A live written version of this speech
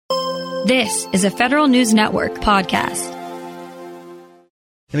This is a Federal News Network podcast.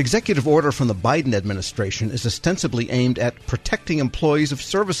 An executive order from the Biden administration is ostensibly aimed at protecting employees of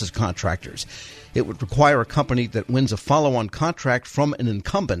services contractors. It would require a company that wins a follow-on contract from an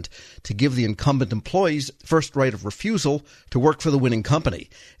incumbent to give the incumbent employees first right of refusal to work for the winning company.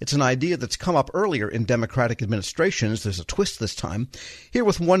 It's an idea that's come up earlier in Democratic administrations. There's a twist this time. Here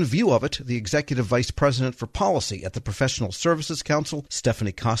with one view of it, the Executive Vice President for Policy at the Professional Services Council,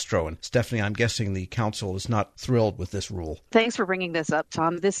 Stephanie Castro. And Stephanie, I'm guessing the council is not thrilled with this rule. Thanks for bringing this up,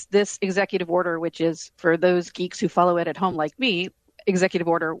 Tom. This executive order, which is for those geeks who follow it at home like me, Executive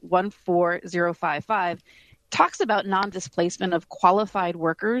Order 14055, talks about non-displacement of qualified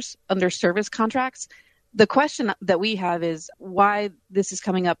workers under service contracts. The question that we have is why this is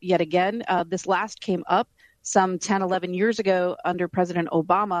coming up yet again. This last came up some 10, 11 years ago under President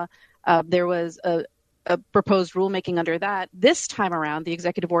Obama. There was a proposed rulemaking under that. This time around, the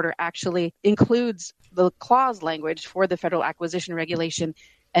executive order actually includes the clause language for the federal acquisition regulation.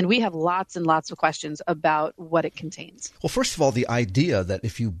 And we have lots and lots of questions about what it contains. Well, first of all, the idea that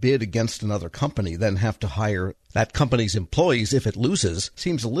if you bid against another company, then have to hire that company's employees if it loses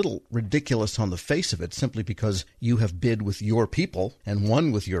seems a little ridiculous on the face of it, simply because you have bid with your people and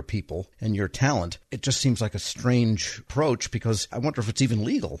won with your people and your talent. It just seems like a strange approach, because I wonder if it's even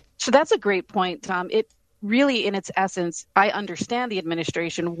legal. So that's a great point, Tom. It really, in its essence, I understand the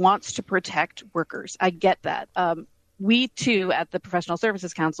administration wants to protect workers. I get that. We, too, at the Professional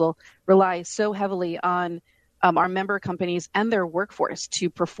Services Council, rely so heavily on our member companies and their workforce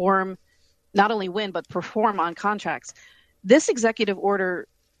to perform, not only win, but perform on contracts. This executive order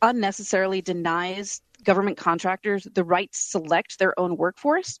unnecessarily denies government contractors the right to select their own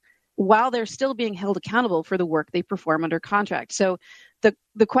workforce while they're still being held accountable for the work they perform under contract. So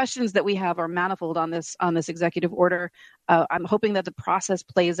the questions that we have are manifold on this executive order. I'm hoping that the process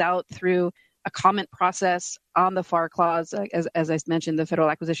plays out through a comment process on the FAR clause, as I mentioned, the Federal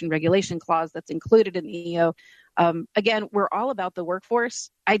Acquisition Regulation clause that's included in the EO. Again, we're all about the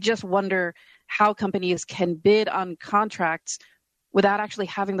workforce. I just wonder how companies can bid on contracts without actually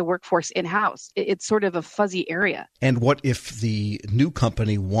having the workforce in-house. It's sort of a fuzzy area. And what if the new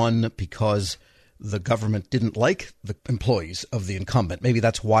company won because the government didn't like the employees of the incumbent? Maybe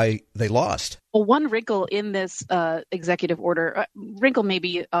that's why they lost. Well, one wrinkle in this executive order, wrinkle may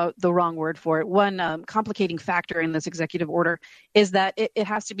be the wrong word for it. One complicating factor in this executive order is that it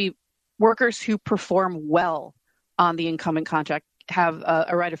has to be workers who perform well on the incumbent contract have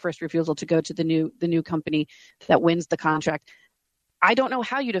a right of first refusal to go to the new company that wins the contract. I don't know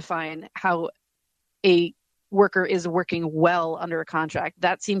how you define how a worker is working well under a contract.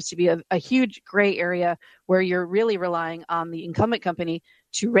 That seems to be a huge gray area where you're really relying on the incumbent company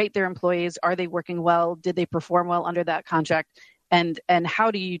to rate their employees. Are they working well? Did they perform well under that contract? And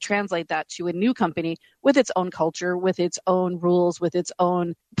how do you translate that to a new company with its own culture, with its own rules, with its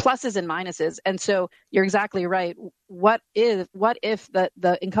own pluses and minuses? And so you're exactly right. What if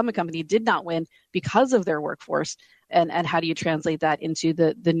the incumbent company did not win because of their workforce? And how do you translate that into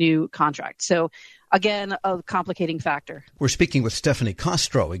the new contract? So again, a complicating factor. We're speaking with Stephanie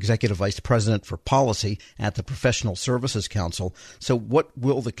Castro, Executive Vice President for Policy at the Professional Services Council. So what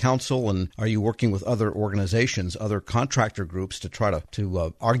will the council, and are you working with other organizations, other contractor groups to try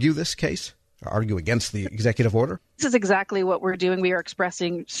to argue this case, or argue against the executive order? This is exactly what we're doing. We are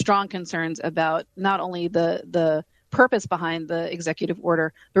expressing strong concerns about not only the purpose behind the executive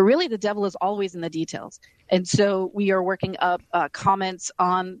order, but really the devil is always in the details. And so we are working up comments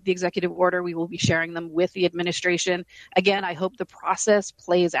on the executive order. We will be sharing them with the administration. Again, I hope the process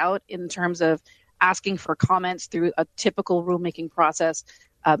plays out in terms of asking for comments through a typical rulemaking process.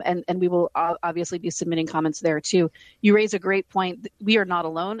 And we will obviously be submitting comments there too. You raise a great point. We are not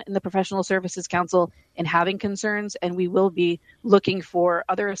alone in the Professional Services Council in having concerns, and we will be looking for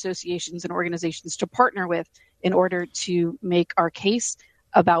other associations and organizations to partner with in order to make our case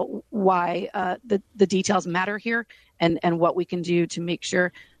about why the details matter here and what we can do to make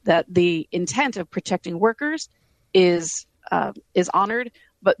sure that the intent of protecting workers is honored,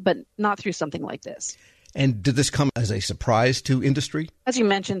 but not through something like this. And did this come as a surprise to industry? As you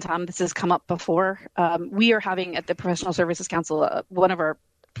mentioned, Tom, this has come up before. We are having at the Professional Services Council one of our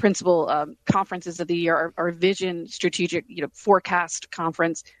principal conferences of the year, our Vision Strategic Forecast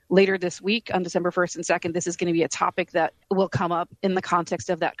Conference later this week on December 1st and 2nd. This is going to be a topic that will come up in the context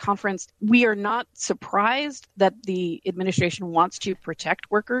of that conference. We are not surprised that the administration wants to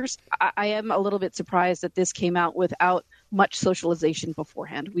protect workers. I am a little bit surprised that this came out without much socialization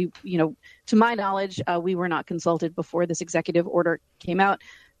beforehand. To my knowledge, we were not consulted before this executive order came out.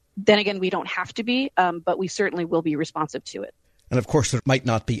 Then again, we don't have to be, but we certainly will be responsive to it. And of course, there might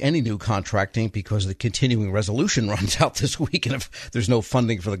not be any new contracting because the continuing resolution runs out this week. And if there's no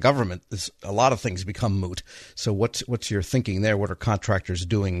funding for the government, a lot of things become moot. So what's your thinking there? What are contractors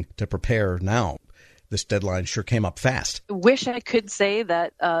doing to prepare now? This deadline sure came up fast. I wish I could say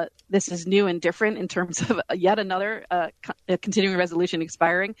that this is new and different in terms of yet another continuing resolution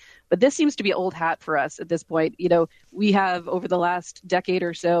expiring. But this seems to be old hat for us at this point. You know, we have over the last decade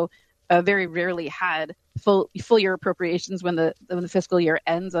or so very rarely had full year appropriations when the fiscal year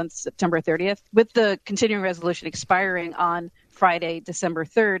ends on September 30th. With the continuing resolution expiring on Friday, December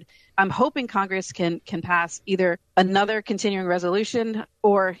 3rd, I'm hoping Congress can pass either another continuing resolution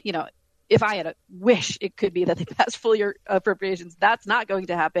or, you know, if I had a wish, it could be that they pass full year appropriations. That's not going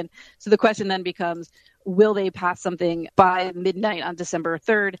to happen. So the question then becomes, will they pass something by midnight on December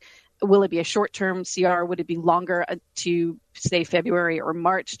 3rd? Will it be a short-term CR? Would it be longer to, say, February or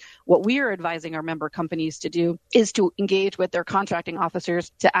March? What we are advising our member companies to do is to engage with their contracting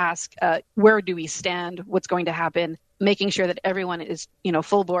officers to ask, where do we stand? What's going to happen? Making sure that everyone is, you know,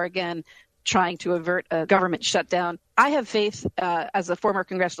 full bore again, trying to avert a government shutdown. I have faith as a former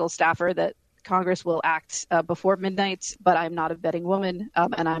congressional staffer that Congress will act before midnight, but I'm not a betting woman,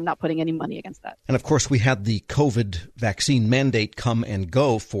 and I'm not putting any money against that. And of course, we had the COVID vaccine mandate come and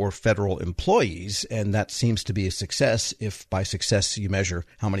go for federal employees, and that seems to be a success if by success you measure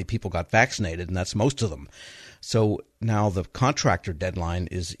how many people got vaccinated, and that's most of them. So now the contractor deadline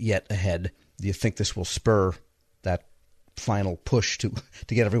is yet ahead. Do you think this will spur that final push to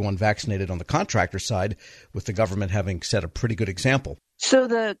get everyone vaccinated on the contractor side, with the government having set a pretty good example? So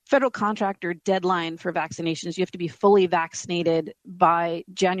the federal contractor deadline for vaccinations, you have to be fully vaccinated by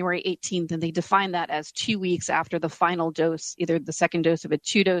January 18th, and they define that as 2 weeks after the final dose, either the second dose of a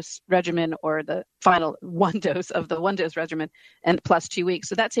 2-dose regimen or the final 1 dose of the 1-dose regimen, and plus 2 weeks.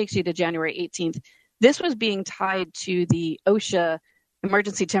 So that takes you to January 18th. This was being tied to the OSHA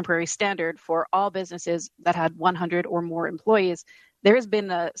emergency temporary standard for all businesses that had 100 or more employees. There has been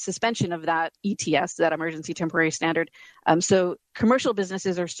a suspension of that ETS, that emergency temporary standard. So commercial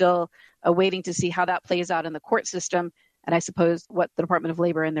businesses are still waiting to see how that plays out in the court system, and I suppose what the Department of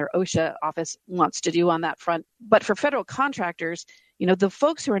Labor and their OSHA office wants to do on that front. But for federal contractors, you know, the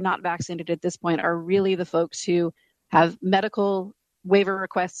folks who are not vaccinated at this point are really the folks who have medical waiver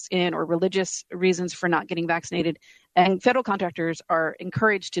requests in or religious reasons for not getting vaccinated. And federal contractors are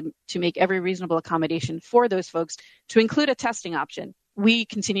encouraged to make every reasonable accommodation for those folks, to include a testing option. We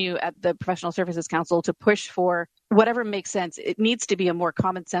continue at the Professional Services Council to push for whatever makes sense. It needs to be a more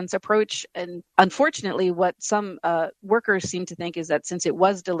common sense approach. And unfortunately, what some workers seem to think is that since it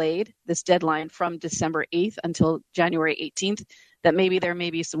was delayed, this deadline from December 8th until January 18th, that maybe there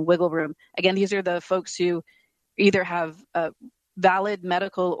may be some wiggle room. Again, these are the folks who either have valid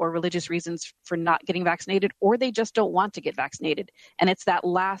medical or religious reasons for not getting vaccinated, or they just don't want to get vaccinated. And it's that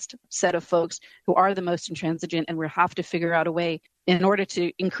last set of folks who are the most intransigent, and we'll have to figure out a way in order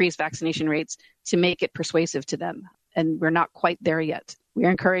to increase vaccination rates to make it persuasive to them. And we're not quite there yet. We're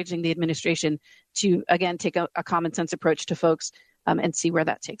encouraging the administration to, again, take a common sense approach to folks and see where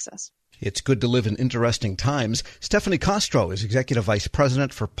that takes us. It's good to live in interesting times. Stephanie Castro is Executive Vice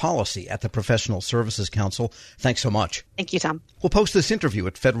President for Policy at the Professional Services Council. Thanks so much. Thank you, Tom. We'll post this interview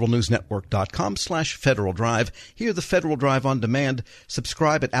at federalnewsnetwork.com/Federal Drive. Hear the Federal Drive on demand.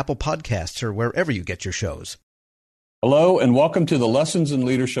 Subscribe at Apple Podcasts or wherever you get your shows. Hello, and welcome to the Lessons in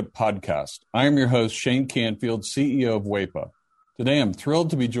Leadership podcast. I am your host, Shane Canfield, CEO of WEPA. Today, I'm thrilled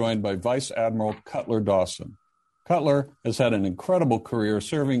to be joined by Vice Admiral Cutler Dawson. Cutler has had an incredible career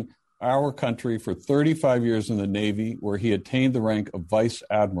serving our country for 35 years in the Navy, where he attained the rank of Vice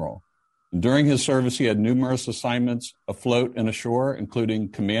Admiral. And during his service, he had numerous assignments afloat and ashore, including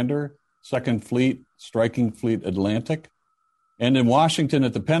Commander, 2nd Fleet, Striking Fleet Atlantic, and in Washington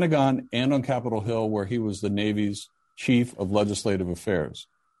at the Pentagon and on Capitol Hill, where he was the Navy's Chief of Legislative Affairs.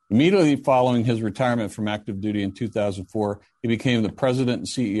 Immediately following his retirement from active duty in 2004, he became the president and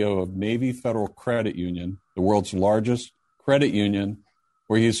CEO of Navy Federal Credit Union, the world's largest credit union,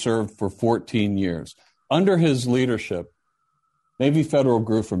 where he served for 14 years. Under his leadership, Navy Federal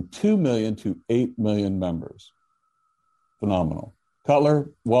grew from 2 million to 8 million members. Phenomenal. Cutler,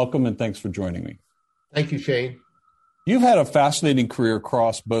 welcome and thanks for joining me. Thank you, Shane. You've had a fascinating career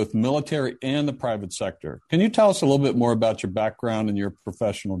across both military and the private sector. Can you tell us a little bit more about your background and your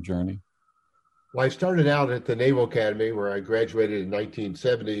professional journey? Well, I started out at the Naval Academy, where I graduated in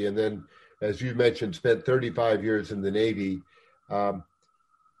 1970, and then, as you mentioned, spent 35 years in the Navy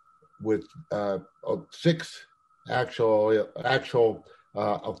with 6 actual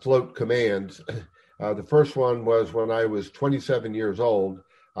afloat commands. The first one was when I was 27 years old.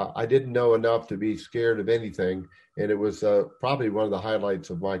 I didn't know enough to be scared of anything, and it was probably one of the highlights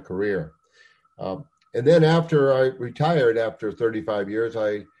of my career. And then after I retired, after 35 years,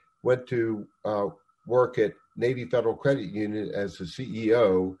 I went to work at Navy Federal Credit Union as the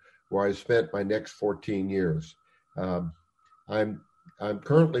CEO, where I spent my next 14 years. I'm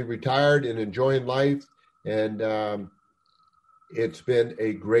currently retired and enjoying life, and it's been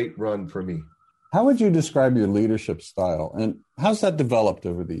a great run for me. How would you describe your leadership style, and how's that developed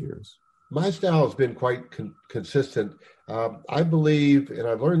over the years? My style has been quite consistent. I believe, and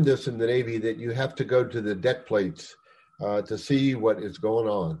I've learned this in the Navy, that you have to go to the deck plates to see what is going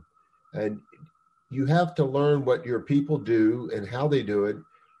on. And you have to learn what your people do and how they do it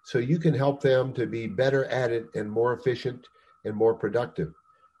so you can help them to be better at it and more efficient and more productive.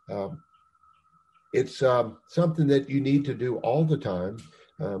 It's something that you need to do all the time.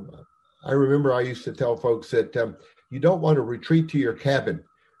 I remember I used to tell folks that you don't want to retreat to your cabin.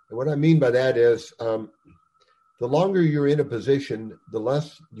 And what I mean by that is the longer you're in a position, the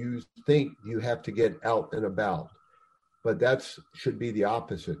less you think you have to get out and about. But that should be the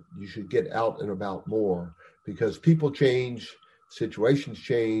opposite. You should get out and about more because people change, situations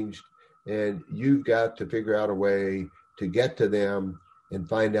change, and you've got to figure out a way to get to them and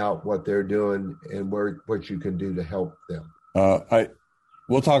find out what they're doing and what you can do to help them.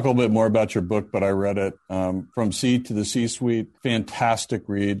 We'll talk a little bit more about your book, but I read it, From Sea to the C-Suite. Fantastic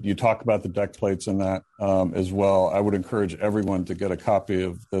read. You talk about the deck plates in that as well. I would encourage everyone to get a copy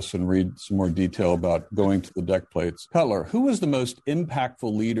of this and read some more detail about going to the deck plates. Cutler, who was the most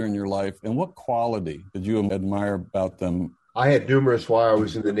impactful leader in your life, and what quality did you admire about them? I had numerous while I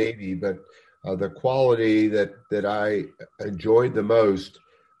was in the Navy, but the quality that I enjoyed the most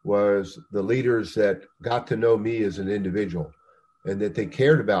was the leaders that got to know me as an individual, and that they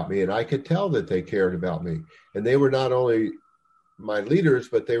cared about me, and I could tell that they cared about me. And they were not only my leaders,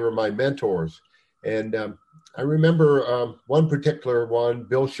 but they were my mentors. And I remember one particular one,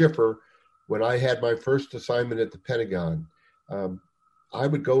 Bill Schiffer, when I had my first assignment at the Pentagon. I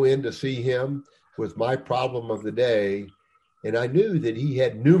would go in to see him with my problem of the day, and I knew that he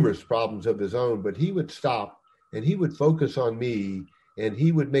had numerous problems of his own, but he would stop and he would focus on me, and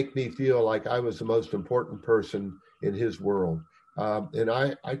he would make me feel like I was the most important person in his world. And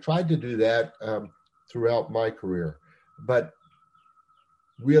I tried to do that throughout my career, but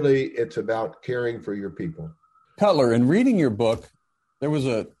really it's about caring for your people. Cutler, in reading your book, there was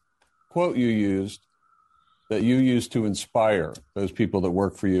a quote you used to inspire those people that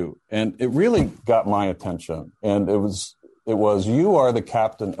work for you. And it really got my attention. And it was, you are the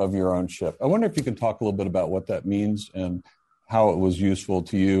captain of your own ship. I wonder if you can talk a little bit about what that means and how it was useful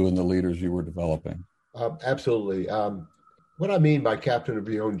to you and the leaders you were developing. Absolutely. What I mean by captain of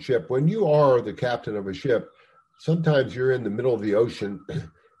your own ship, when you are the captain of a ship, sometimes you're in the middle of the ocean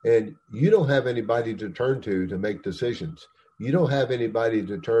and you don't have anybody to turn to make decisions. You don't have anybody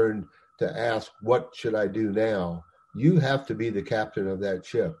to turn to ask, what should I do now? You have to be the captain of that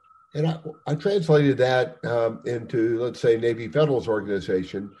ship. And I translated that into, let's say, Navy Federal's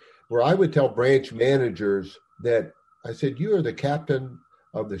organization, where I would tell branch managers that I said, you are the captain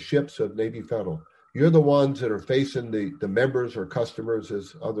of the ships of Navy Federal. You're the ones that are facing the members or customers,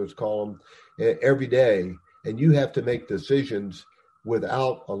 as others call them, every day. And you have to make decisions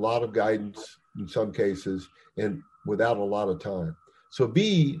without a lot of guidance in some cases and without a lot of time. So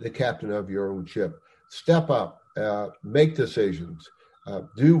be the captain of your own ship. Step up, make decisions,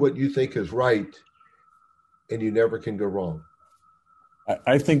 do what you think is right, and you never can go wrong.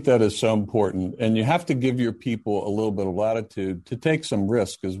 I think that is so important. And you have to give your people a little bit of latitude to take some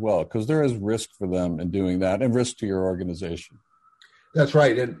risk as well, because there is risk for them in doing that and risk to your organization. That's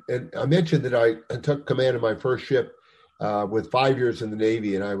right. And I mentioned that I took command of my first ship with 5 years in the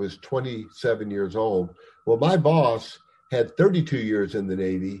Navy, and I was 27 years old. Well, my boss had 32 years in the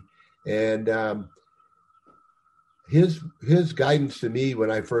Navy, and his guidance to me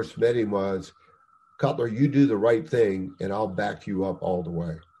when I first met him was, Cutler, you do the right thing, and I'll back you up all the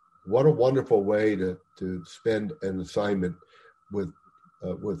way. What a wonderful way to spend an assignment with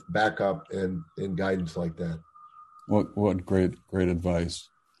backup and guidance like that. What great advice.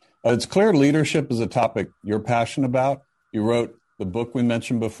 It's clear leadership is a topic you're passionate about. You wrote the book we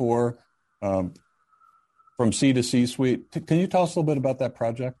mentioned before, From Sea to C-Suite. Can you tell us a little bit about that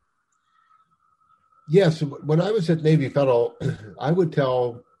project? Yes. When I was at Navy Federal, I would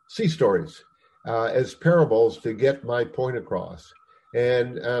tell sea stories as parables to get my point across.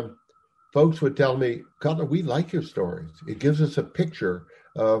 And folks would tell me, Cutler, we like your stories. It gives us a picture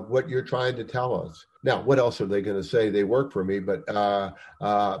of what you're trying to tell us. Now, what else are they going to say? They work for me, but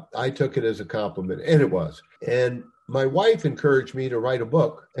I took it as a compliment, and it was. And my wife encouraged me to write a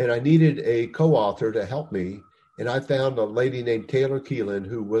book, and I needed a co-author to help me. And I found a lady named Taylor Keelan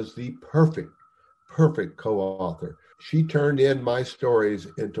who was the perfect co-author. She turned in my stories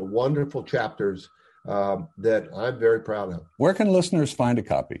into wonderful chapters that I'm very proud of. Where can listeners find a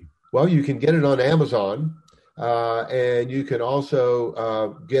copy? Well, you can get it on Amazon, and you can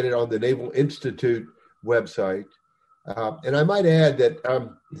also get it on the Naval Institute website. And I might add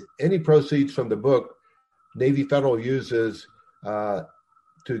that any proceeds from the book, Navy Federal uses to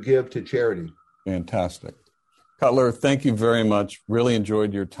give to charity. Fantastic. Cutler, thank you very much. Really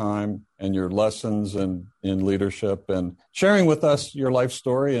enjoyed your time and your lessons in leadership and sharing with us your life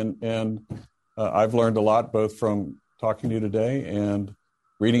story. And I've learned a lot, both from talking to you today and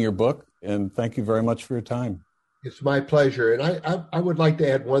reading your book. And thank you very much for your time. It's my pleasure. And I would like to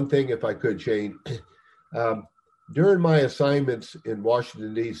add one thing, if I could, Shane. During my assignments in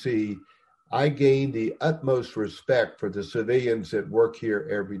Washington, D.C., I gained the utmost respect for the civilians that work here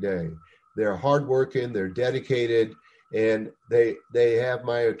every day. They're hardworking, they're dedicated, and they have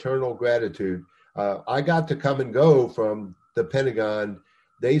my eternal gratitude. I got to come and go from the Pentagon.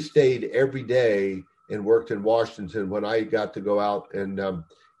 They stayed every day and worked in Washington when I got to go out and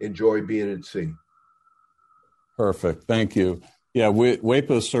enjoy being at sea. Perfect. Thank you. Yeah,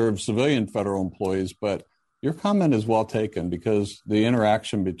 WEPA serves civilian federal employees, but your comment is well taken because the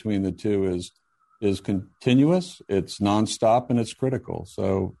interaction between the two is continuous, it's nonstop, and it's critical.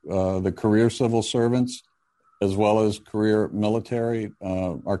 So the career civil servants, as well as career military,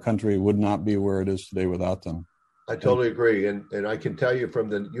 our country would not be where it is today without them. I totally agree. And I can tell you from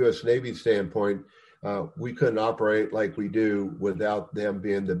the U.S. Navy standpoint, we couldn't operate like we do without them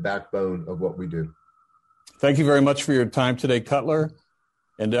being the backbone of what we do. Thank you very much for your time today, Cutler.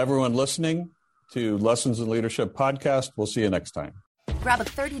 And to everyone listening to Lessons in Leadership podcast, we'll see you next time. Grab a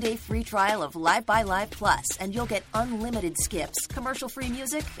 30-day free trial of Live by Live Plus, and you'll get unlimited skips, commercial-free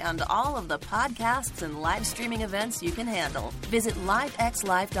music, and all of the podcasts and live streaming events you can handle. Visit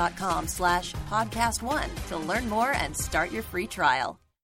livexlive.com/podcast1 to learn more and start your free trial.